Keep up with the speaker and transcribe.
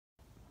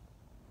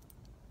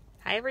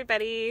Hi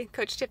everybody,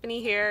 Coach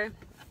Tiffany here.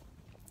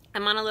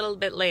 I'm on a little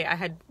bit late. I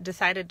had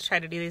decided to try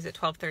to do these at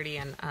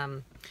 12:30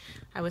 and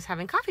I was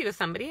having coffee with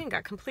somebody and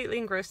got completely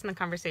engrossed in the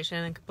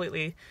conversation and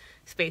completely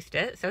spaced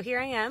it. So here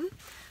I am.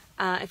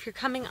 If you're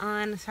coming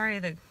on, sorry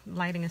the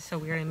lighting is so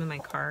weird, I'm in my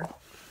car.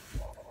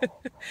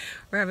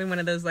 We're having one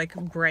of those like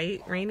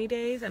bright rainy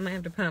days. I might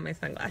have to put on my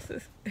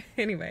sunglasses.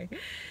 Anyway.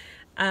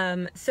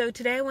 So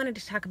today I wanted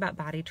to talk about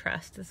body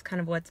trust. This is kind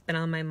of what's been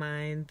on my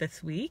mind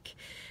this week.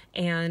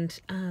 And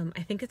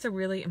I think it's a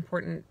really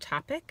important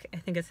topic. I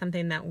think it's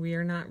something that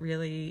we're not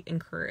really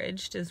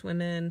encouraged as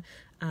women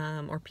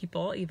or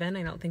people even.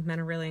 I don't think men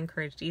are really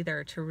encouraged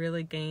either to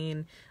really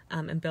gain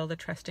and build a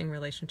trusting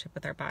relationship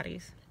with our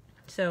bodies.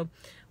 So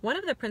one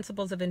of the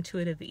principles of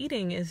intuitive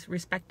eating is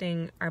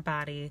respecting our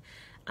body.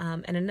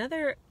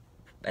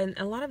 And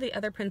a lot of the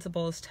other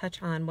principles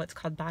touch on what's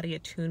called body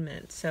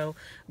attunement. So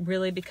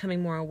really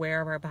becoming more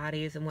aware of our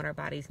bodies and what our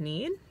bodies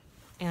need.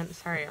 And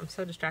sorry, I'm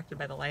so distracted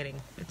by the lighting.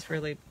 It's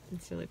really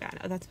bad.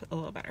 Oh, that's a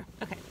little better.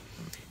 Okay.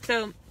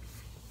 So,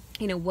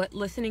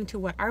 listening to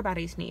what our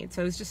bodies need.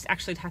 So I was just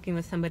actually talking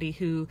with somebody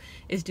who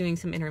is doing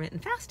some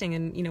intermittent fasting.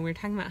 And, we were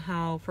talking about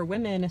how for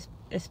women,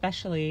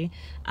 especially,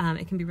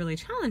 it can be really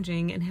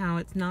challenging and how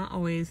it's not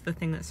always the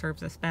thing that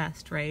serves us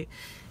best, right?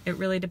 It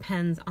really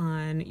depends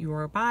on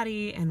your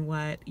body and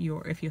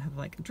if you have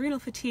like adrenal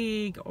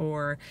fatigue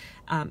or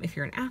if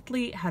you're an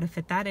athlete, how to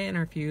fit that in,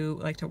 or if you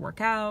like to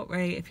work out,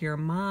 right? If you're a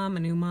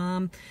new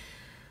mom,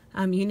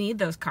 you need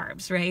those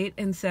carbs, right?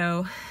 And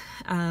so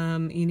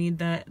you need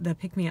the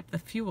pick-me-up, the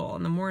fuel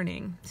in the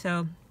morning.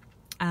 So,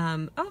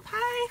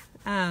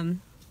 hi.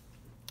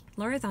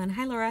 Laura's on.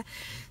 Hi, Laura.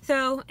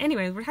 So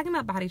anyways, we're talking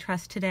about body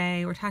trust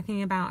today. We're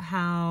talking about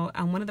how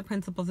one of the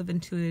principles of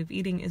intuitive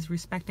eating is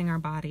respecting our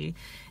body.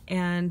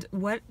 And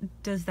what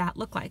does that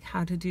look like?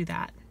 How to do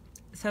that?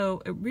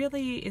 So it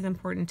really is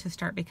important to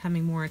start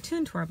becoming more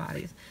attuned to our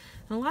bodies.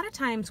 And a lot of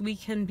times we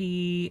can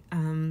be,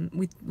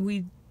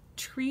 we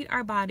treat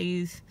our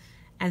bodies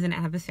as an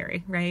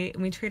adversary, right?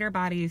 And we treat our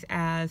bodies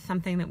as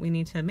something that we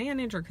need to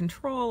manage or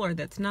control, or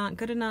that's not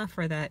good enough,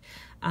 or that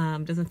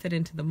doesn't fit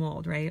into the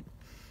mold, right?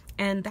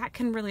 And that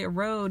can really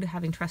erode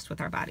having trust with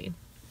our body.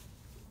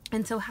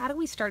 And so how do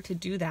we start to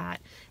do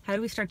that? How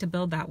do we start to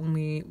build that when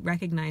we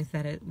recognize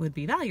that it would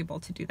be valuable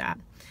to do that?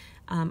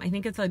 I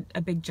think it's a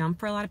big jump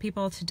for a lot of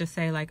people to just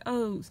say like,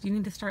 oh, you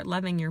need to start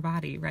loving your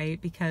body, right?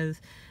 Because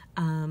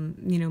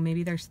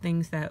maybe there's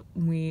things that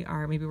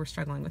maybe we're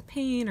struggling with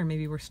pain, or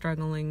maybe we're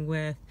struggling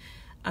with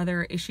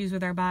other issues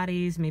with our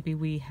bodies. Maybe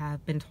we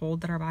have been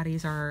told that our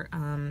bodies are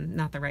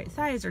not the right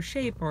size or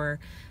shape, or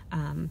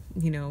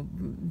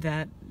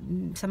that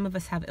some of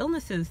us have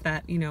illnesses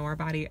that our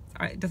body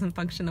doesn't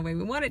function the way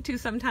we want it to.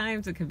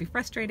 Sometimes it can be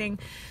frustrating.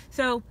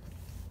 So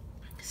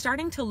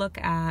starting to look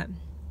at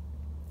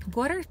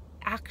what are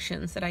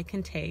actions that I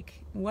can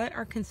take, what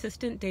are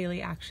consistent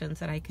daily actions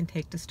that I can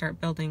take to start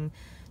building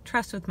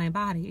trust with my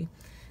body.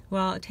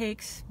 Well, it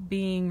takes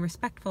being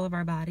respectful of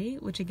our body,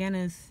 which again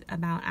is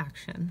about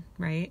action,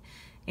 right?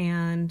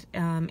 And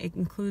it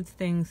includes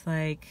things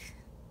like,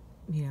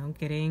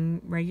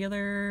 getting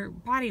regular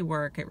body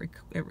work. It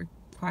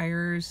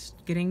requires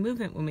getting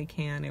movement when we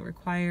can. It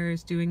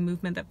requires doing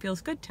movement that feels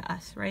good to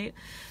us, right?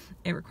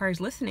 It requires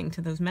listening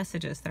to those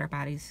messages that our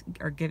bodies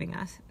are giving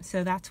us.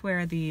 So that's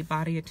where the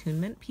body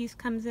attunement piece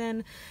comes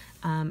in.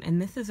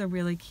 And this is a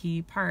really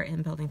key part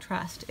in building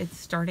trust. It's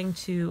starting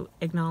to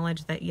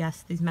acknowledge that,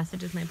 yes, these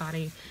messages my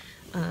body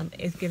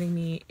is giving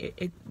me,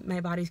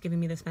 my body's giving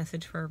me this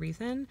message for a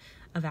reason,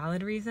 a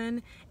valid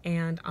reason,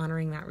 and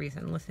honoring that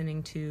reason,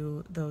 listening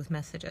to those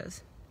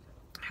messages.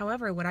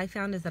 However, what I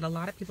found is that a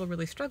lot of people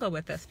really struggle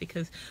with this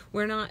because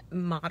we're not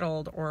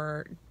modeled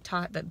or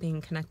taught that being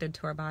connected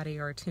to our body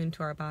or attuned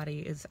to our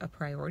body is a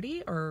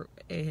priority or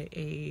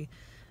a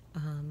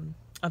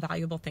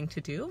valuable thing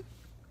to do.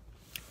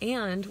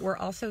 And we're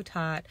also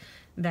taught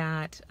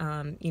that,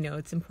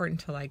 it's important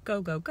to like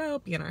go,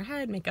 be in our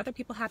head, make other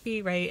people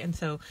happy, right? And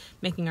so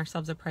making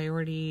ourselves a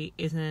priority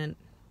isn't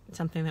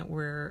something that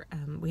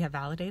we have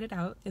validated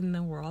out in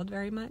the world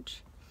very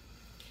much.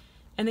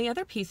 And the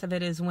other piece of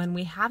it is when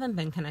we haven't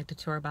been connected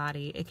to our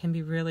body, it can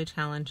be really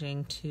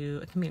challenging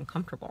it can be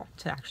uncomfortable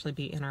to actually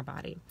be in our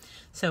body.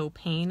 So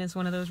pain is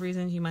one of those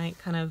reasons you might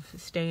kind of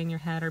stay in your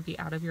head or be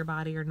out of your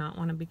body or not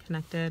want to be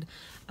connected.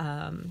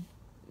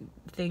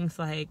 Things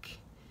like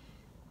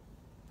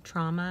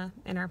trauma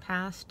in our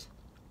past.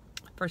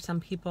 For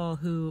some people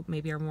who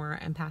maybe are more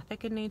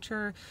empathic in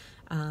nature,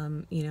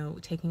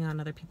 taking on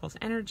other people's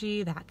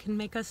energy, that can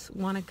make us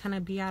want to kind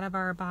of be out of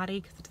our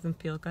body because it doesn't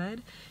feel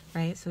good,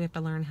 right? So we have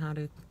to learn how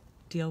to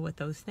deal with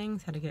those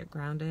things, how to get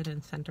grounded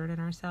and centered in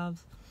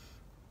ourselves.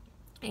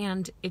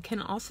 And it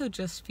can also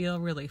just feel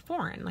really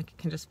foreign. Like it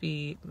can just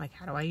be like,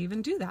 how do I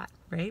even do that,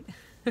 right?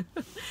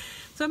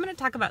 So I'm going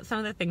to talk about some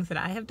of the things that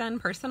I have done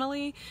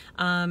personally.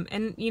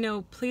 And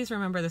please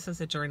remember this is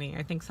a journey.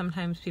 I think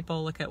sometimes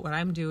people look at what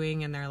I'm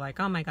doing and they're like,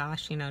 oh my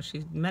gosh,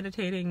 she's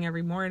meditating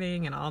every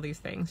morning and all these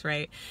things,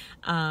 right?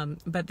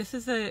 But this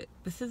is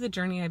a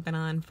journey I've been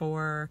on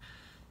for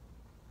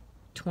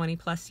 20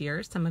 plus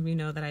years. Some of you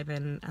know that I've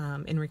been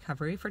in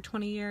recovery for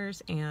 20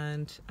 years,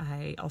 and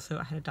I also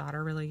had a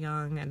daughter really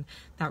young, and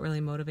that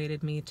really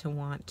motivated me to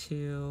want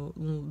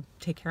to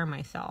take care of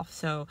myself.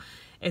 So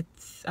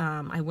it's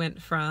I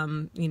went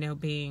from, you know,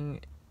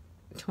 being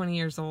 20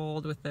 years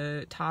old with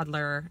a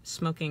toddler,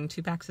 smoking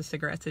 2 packs of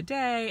cigarettes a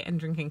day and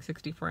drinking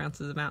 64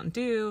 ounces of Mountain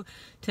Dew,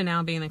 to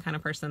now being the kind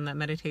of person that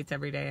meditates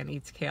every day and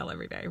eats kale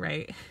every day,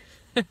 right?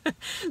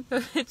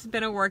 So it's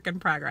been a work in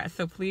progress.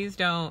 So please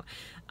don't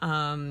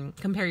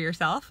compare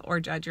yourself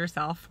or judge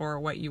yourself for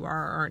what you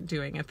are or aren't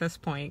doing at this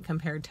point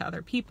compared to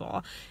other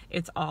people.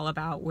 It's all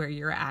about where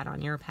you're at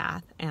on your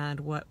path and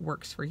what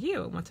works for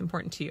you and what's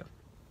important to you.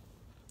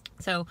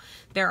 So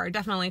there are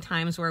definitely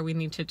times where we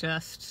need to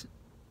just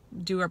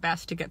do our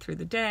best to get through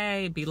the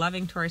day, be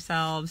loving to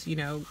ourselves, you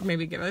know,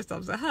 maybe give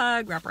ourselves a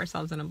hug, wrap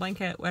ourselves in a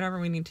blanket, whatever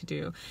we need to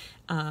do.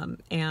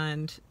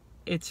 And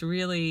it's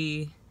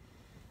really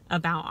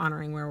about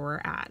honoring where we're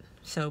at.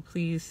 So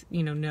please,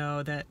 you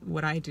know that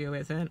what I do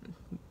isn't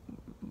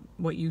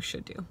what you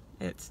should do.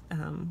 It's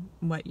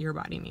what your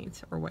body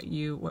needs, or what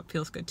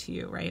feels good to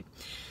you, right?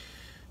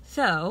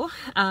 So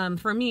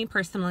for me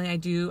personally,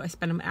 I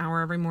spend an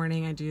hour every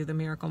morning. I do the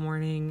Miracle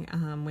Morning,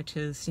 which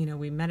is, you know,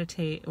 we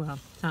meditate. Well,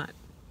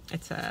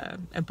 it's a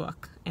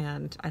book,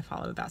 and I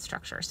follow that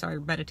structure. So I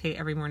meditate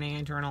every morning,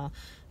 I journal,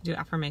 do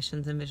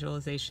affirmations and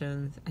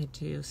visualizations. I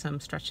do some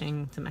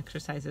stretching, some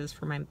exercises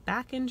for my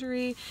back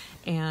injury,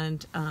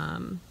 and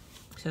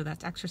so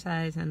that's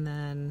exercise, and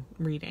then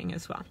reading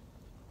as well.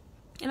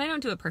 And I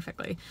don't do it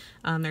perfectly.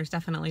 There's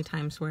definitely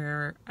times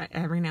where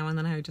every now and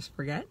then I would just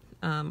forget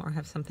or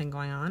have something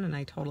going on and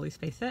I totally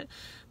space it.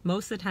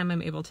 Most of the time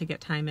I'm able to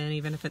get time in,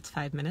 even if it's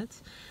 5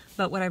 minutes.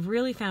 But what I've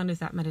really found is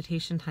that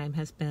meditation time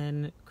has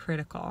been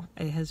critical.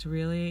 It has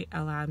really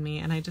allowed me,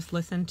 and I just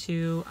listened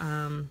to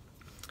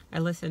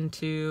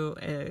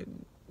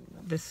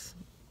this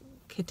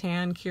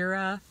Kitan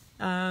Kira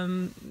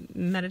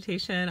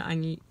meditation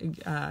on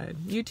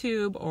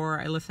YouTube, or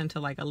I listen to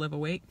like a Live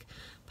Awake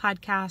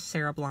podcast,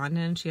 Sarah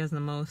Blondin. She has the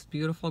most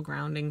beautiful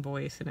grounding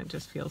voice, and it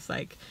just feels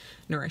like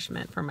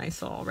nourishment for my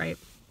soul, right?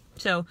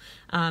 So,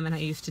 and I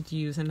used to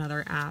use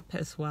another app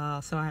as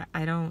well. So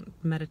I don't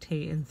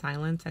meditate in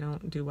silence. I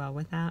don't do well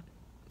with that.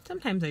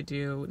 Sometimes I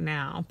do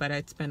now, but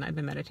I've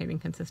been meditating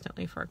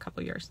consistently for a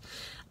couple years.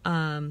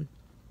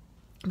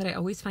 But I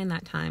always find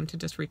that time to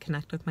just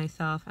reconnect with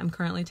myself. I'm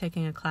currently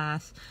taking a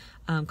class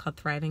called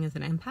Thriving as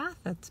an Empath.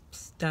 That's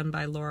done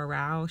by Laura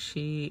Rao.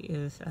 She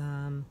is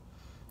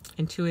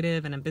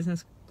intuitive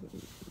and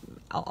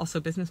also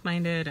business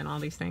minded and all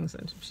these things.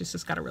 And she's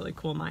just got a really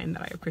cool mind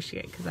that I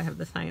appreciate, because I have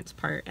the science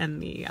part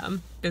and the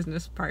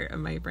business part of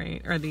my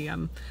brain, or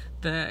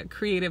the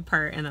creative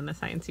part, and then the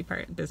sciencey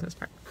part, business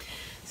part.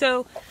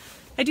 So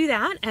I do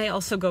that. I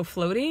also go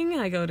floating.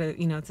 I go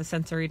to, it's a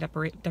sensory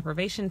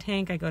deprivation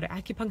tank. I go to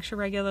acupuncture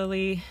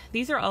regularly.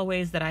 These are all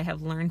ways that I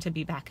have learned to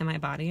be back in my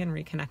body and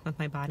reconnect with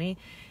my body.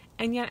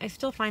 And yet I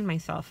still find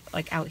myself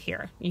like out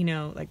here,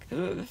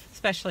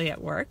 especially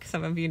at work.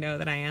 Some of you know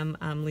that I am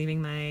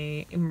leaving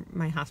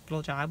my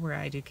hospital job where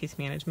I do case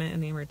management in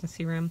the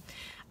emergency room.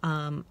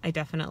 I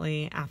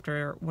definitely,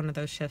 after one of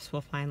those shifts,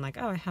 will find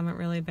I haven't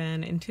really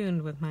been in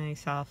tune with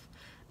myself.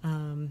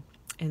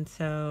 And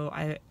so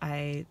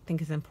I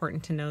think it's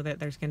important to know that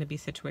there's going to be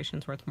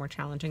situations where it's more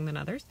challenging than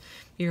others.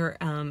 You're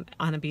on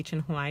a beach in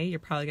Hawaii, you're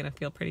probably going to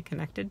feel pretty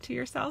connected to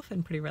yourself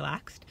and pretty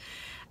relaxed.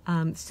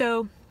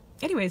 So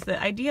anyways,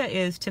 the idea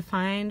is to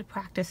find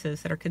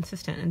practices that are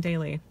consistent and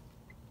daily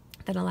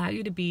that allow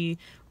you to be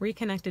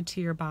reconnected to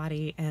your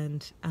body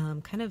and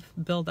kind of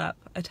build up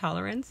a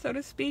tolerance, so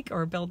to speak,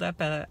 or build up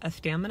a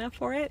stamina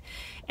for it.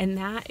 And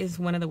that is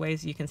one of the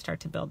ways you can start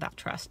to build that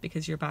trust,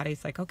 because your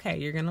body's like, okay,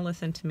 you're going to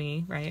listen to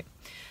me, right?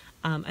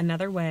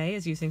 Another way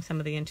is using some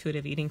of the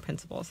intuitive eating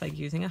principles, like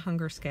using a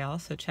hunger scale.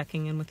 So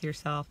checking in with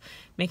yourself,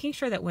 making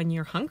sure that when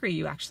you're hungry,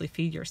 you actually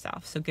feed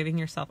yourself. So giving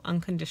yourself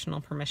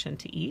unconditional permission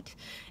to eat,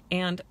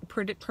 and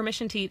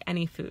permission to eat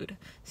any food.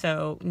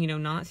 So,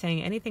 not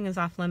saying anything is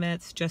off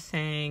limits, just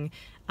saying,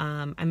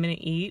 I'm going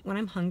to eat when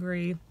I'm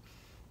hungry.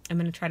 I'm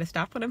going to try to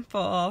stop when I'm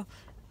full.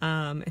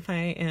 If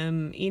I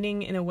am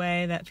eating in a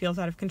way that feels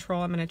out of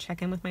control, I'm going to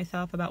check in with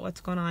myself about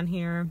what's going on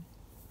here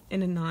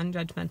in a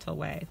non-judgmental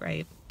way,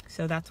 right?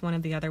 So that's one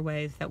of the other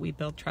ways that we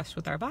build trust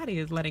with our body,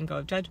 is letting go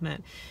of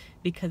judgment,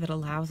 because it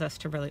allows us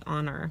to really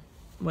honor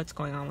what's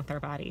going on with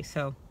our body.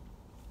 So,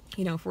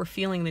 if we're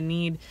feeling the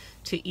need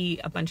to eat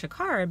a bunch of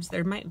carbs,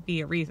 there might be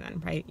a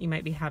reason, right? You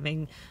might be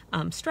having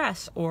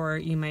stress, or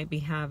you might be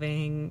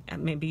having,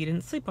 maybe you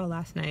didn't sleep well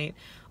last night,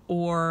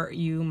 or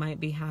you might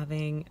be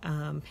having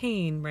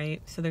pain,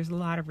 right? So there's a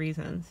lot of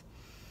reasons.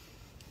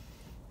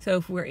 So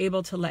if we're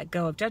able to let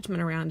go of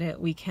judgment around it,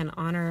 we can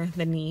honor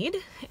the need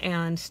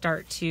and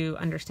start to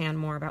understand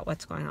more about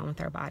what's going on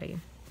with our body.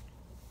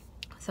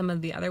 Some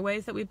of the other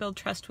ways that we build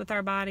trust with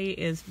our body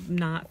is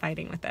not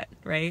fighting with it,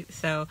 right?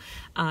 So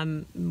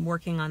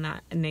working on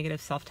that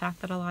negative self-talk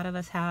that a lot of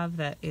us have,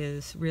 that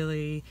is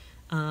really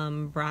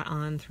brought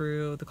on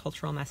through the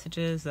cultural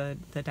messages, the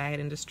diet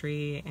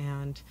industry,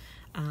 and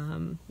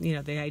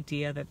the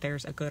idea that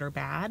there's a good or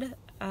bad,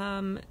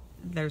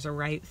 there's a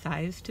right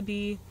size to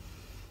be.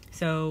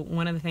 So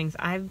one of the things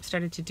I've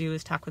started to do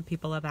is talk with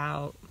people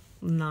about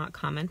not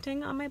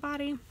commenting on my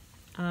body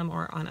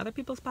or on other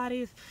people's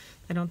bodies.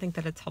 I don't think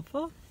that it's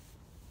helpful.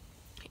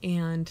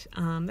 And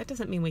that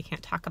doesn't mean we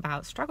can't talk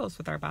about struggles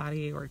with our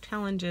body or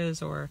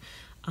challenges or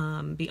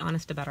be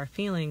honest about our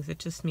feelings. It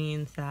just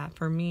means that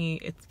for me,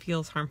 it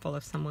feels harmful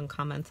if someone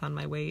comments on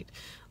my weight,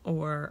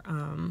 or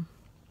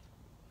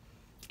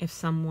if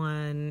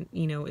someone,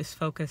 is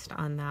focused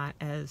on that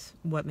as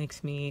what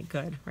makes me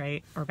good,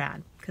 right, or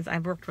bad. Because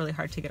I've worked really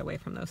hard to get away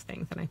from those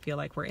things, and I feel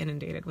like we're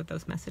inundated with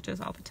those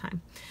messages all the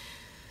time.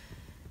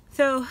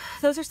 So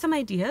those are some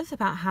ideas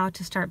about how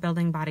to start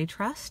building body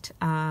trust.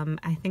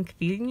 I think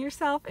feeding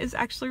yourself is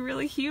actually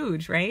really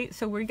huge, right?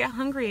 So we get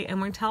hungry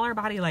and we tell our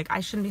body, like,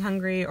 I shouldn't be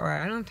hungry, or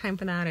I don't have time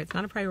for that, it's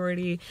not a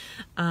priority,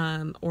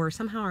 or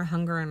somehow our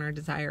hunger and our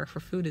desire for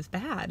food is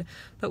bad.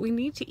 But we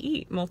need to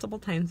eat multiple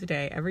times a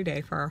day, every day,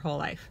 for our whole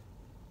life.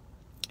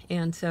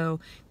 And so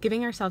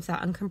giving ourselves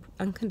that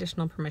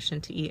unconditional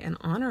permission to eat and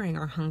honoring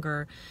our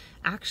hunger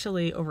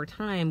actually over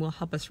time will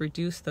help us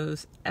reduce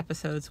those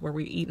episodes where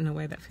we eat in a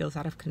way that feels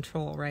out of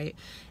control, right?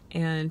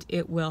 And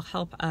it will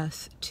help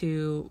us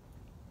to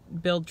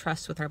build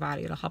trust with our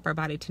body. It'll help our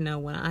body to know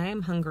when I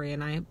am hungry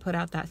and I put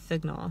out that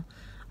signal,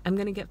 I'm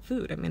going to get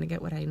food. I'm going to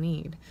get what I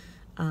need.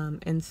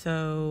 And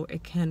so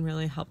it can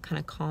really help kind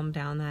of calm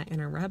down that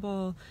inner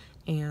rebel,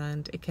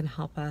 and it can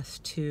help us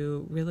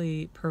to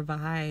really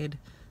provide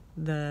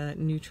the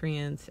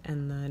nutrients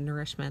and the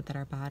nourishment that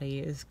our body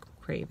is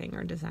craving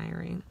or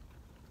desiring.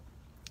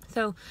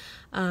 So,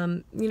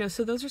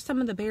 so those are some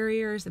of the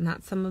barriers, and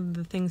that's some of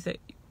the things that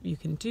you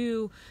can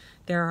do.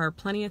 There are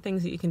plenty of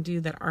things that you can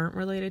do that aren't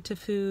related to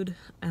food.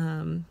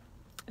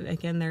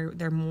 Again,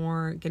 they're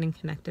more getting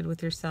connected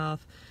with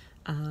yourself,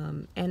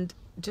 and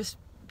just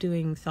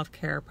doing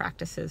self-care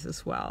practices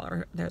as well.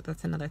 Or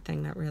that's another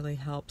thing that really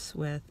helps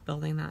with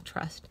building that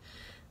trust.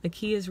 The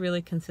key is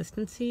really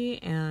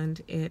consistency, and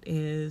it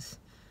is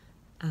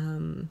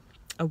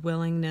a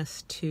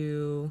willingness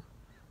to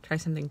try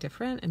something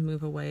different and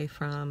move away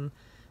from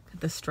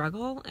the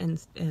struggle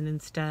and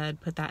instead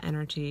put that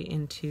energy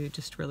into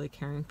just really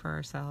caring for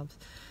ourselves.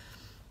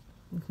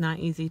 It's not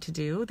easy to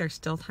do. There's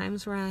still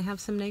times where I have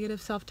some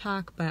negative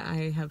self-talk, but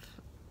I have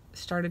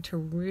started to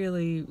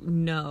really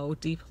know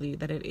deeply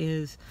that it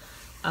is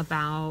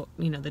about,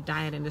 the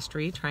diet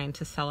industry trying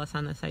to sell us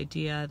on this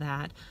idea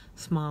that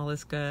small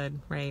is good,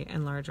 right,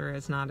 and larger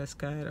is not as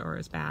good or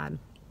as bad.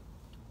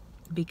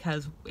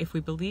 Because if we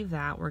believe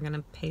that, we're going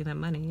to pay them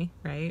money,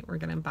 right? We're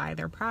going to buy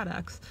their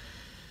products.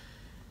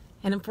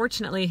 And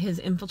unfortunately, has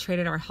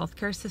infiltrated our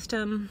healthcare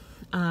system.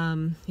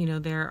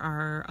 There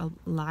are a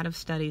lot of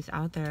studies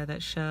out there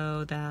that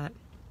show that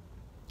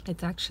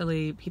it's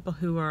actually people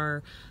who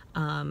are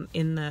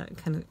in the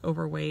kind of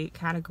overweight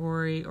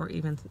category or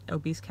even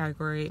obese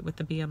category with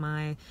the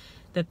BMI,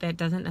 that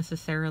doesn't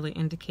necessarily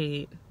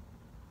indicate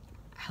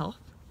health.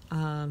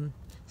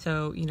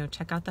 So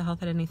check out the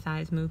Health at Any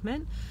Size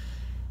movement.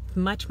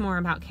 Much more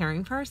about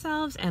caring for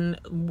ourselves and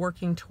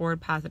working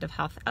toward positive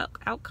health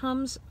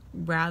outcomes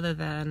rather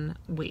than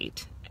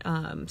weight.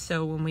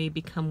 So when we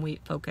become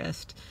weight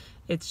focused,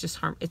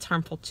 it's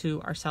harmful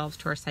to ourselves,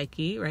 to our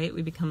psyche, right?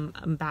 We become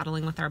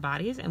battling with our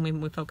bodies, and when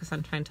we focus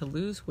on trying to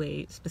lose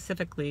weight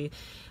specifically,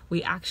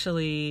 we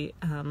actually,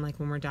 like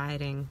when we're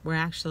dieting,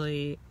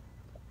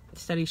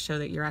 studies show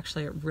that you're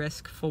actually at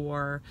risk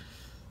for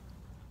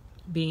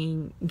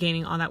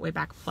gaining all that weight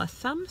back plus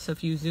some. So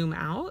if you zoom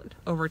out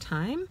over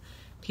time,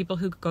 people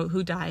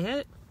who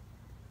diet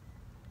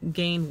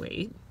gain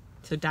weight.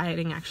 So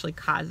dieting actually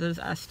causes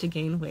us to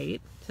gain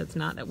weight. So it's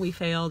not that we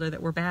failed or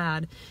that we're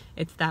bad.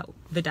 It's that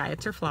the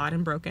diets are flawed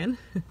and broken,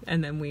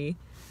 and then we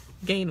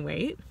gain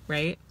weight,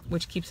 right?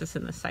 Which keeps us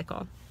in this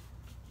cycle.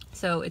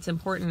 So it's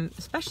important,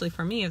 especially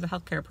for me as a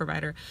healthcare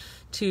provider,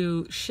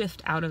 to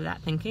shift out of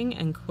that thinking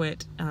and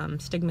quit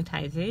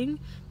stigmatizing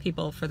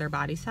people for their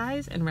body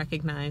size, and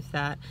recognize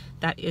that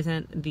that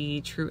isn't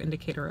the true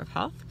indicator of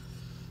health.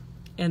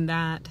 And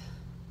that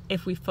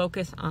if we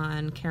focus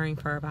on caring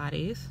for our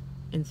bodies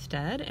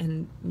instead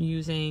and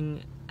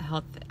using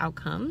health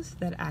outcomes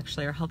that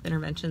actually are health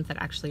interventions that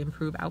actually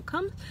improve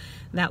outcomes,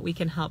 that we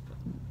can help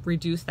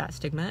reduce that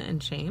stigma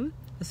and shame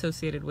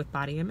associated with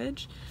body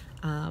image,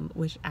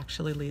 which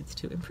actually leads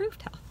to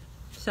improved health.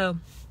 So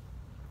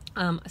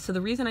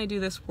the reason I do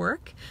this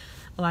work,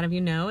 a lot of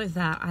you know, is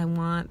that I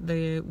want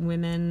the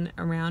women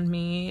around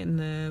me and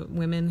the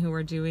women who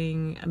are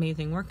doing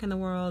amazing work in the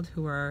world,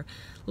 who are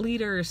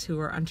leaders, who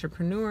are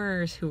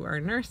entrepreneurs, who are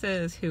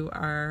nurses, who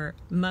are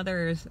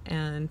mothers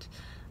and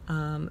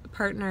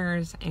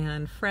partners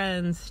and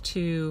friends,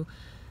 to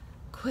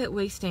quit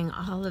wasting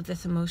all of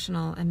this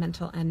emotional and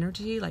mental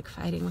energy, like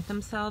fighting with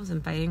themselves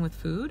and fighting with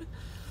food,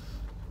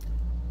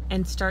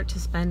 and start to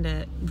spend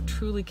it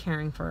truly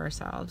caring for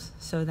ourselves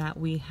so that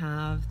we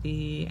have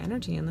the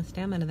energy and the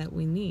stamina that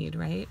we need,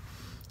 right?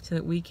 so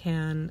that we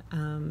can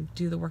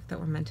do the work that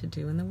we're meant to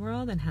do in the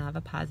world and have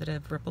a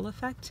positive ripple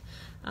effect,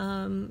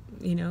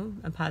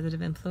 a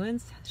positive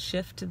influence,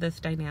 shift this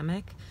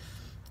dynamic,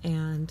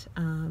 and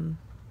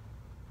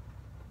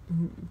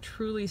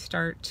truly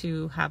start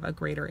to have a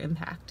greater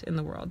impact in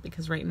the world.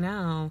 Because right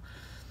now,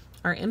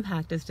 our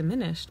impact is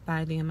diminished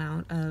by the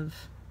amount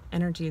of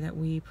energy that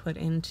we put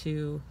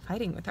into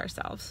fighting with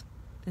ourselves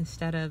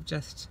instead of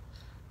just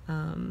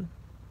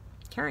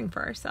caring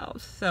for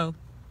ourselves. So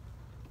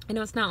I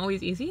know it's not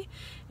always easy,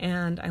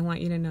 and I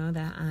want you to know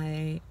that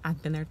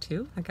I've been there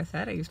too. Like I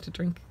said, I used to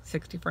drink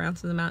 64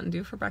 ounces of Mountain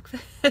Dew for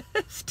breakfast.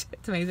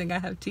 It's amazing I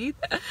have teeth.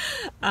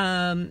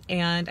 And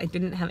I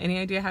didn't have any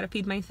idea how to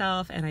feed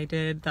myself, and I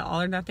did the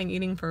all or nothing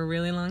eating for a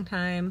really long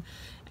time,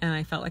 and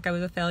I felt like I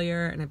was a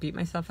failure, and I beat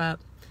myself up.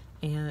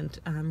 And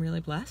I'm really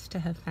blessed to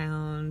have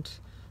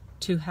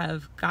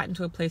gotten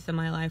to a place in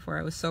my life where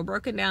I was so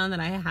broken down that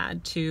I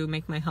had to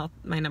make my health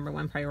my number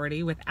one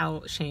priority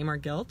without shame or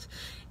guilt.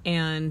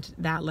 And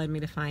that led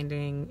me to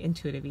finding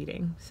intuitive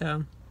eating.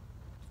 So,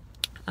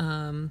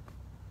 and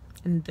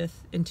this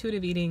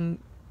intuitive eating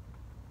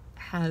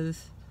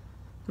has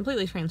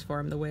completely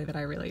transformed the way that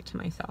I relate to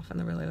myself and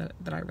the way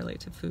that I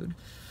relate to food.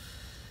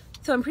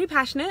 So I'm pretty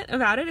passionate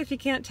about it, if you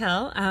can't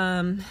tell.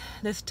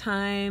 This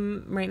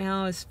time right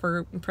now is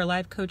for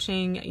live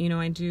coaching.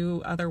 I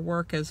do other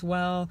work as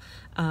well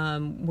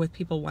with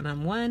people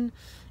one-on-one,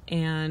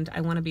 and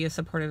I want to be as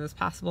supportive as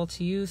possible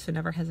to you. So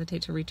never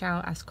hesitate to reach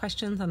out, ask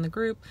questions on the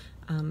group.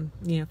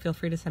 Feel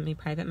free to send me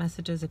private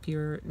messages if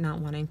you're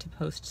not wanting to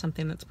post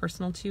something that's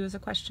personal to you as a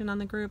question on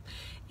the group.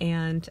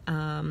 And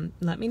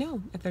let me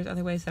know if there's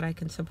other ways that I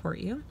can support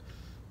you.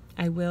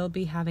 I will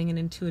be having an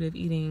intuitive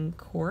eating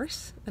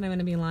course that I'm going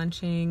to be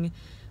launching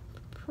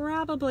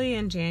probably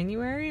in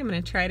January. I'm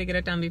going to try to get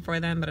it done before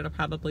then, but it'll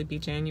probably be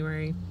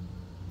January.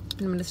 And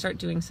I'm going to start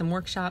doing some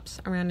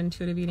workshops around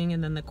intuitive eating,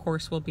 and then the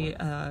course will be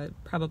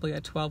probably a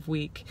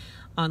 12-week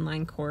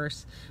online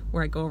course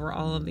where I go over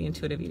all of the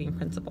intuitive eating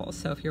principles.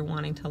 So if you're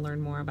wanting to learn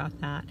more about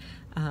that,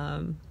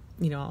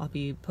 I'll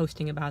be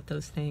posting about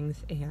those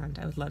things, and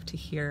I would love to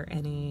hear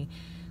any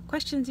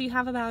questions you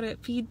have about it,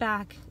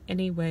 feedback,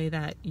 any way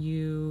that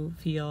you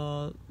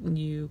feel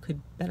you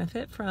could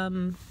benefit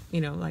from,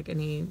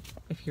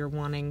 if you're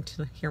wanting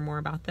to hear more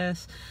about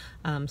this,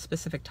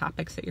 specific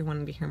topics that you're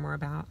wanting to hear more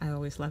about. I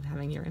always love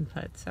having your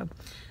input. So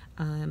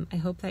I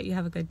hope that you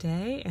have a good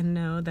day, and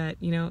know that,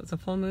 it was a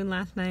full moon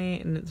last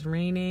night and it's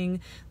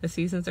raining. The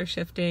seasons are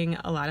shifting.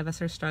 A lot of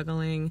us are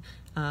struggling.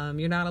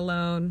 You're not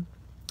alone.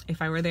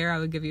 If I were there, I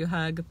would give you a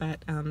hug, but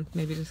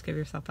maybe just give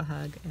yourself a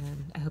hug,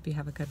 and I hope you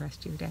have a good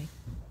rest of your day.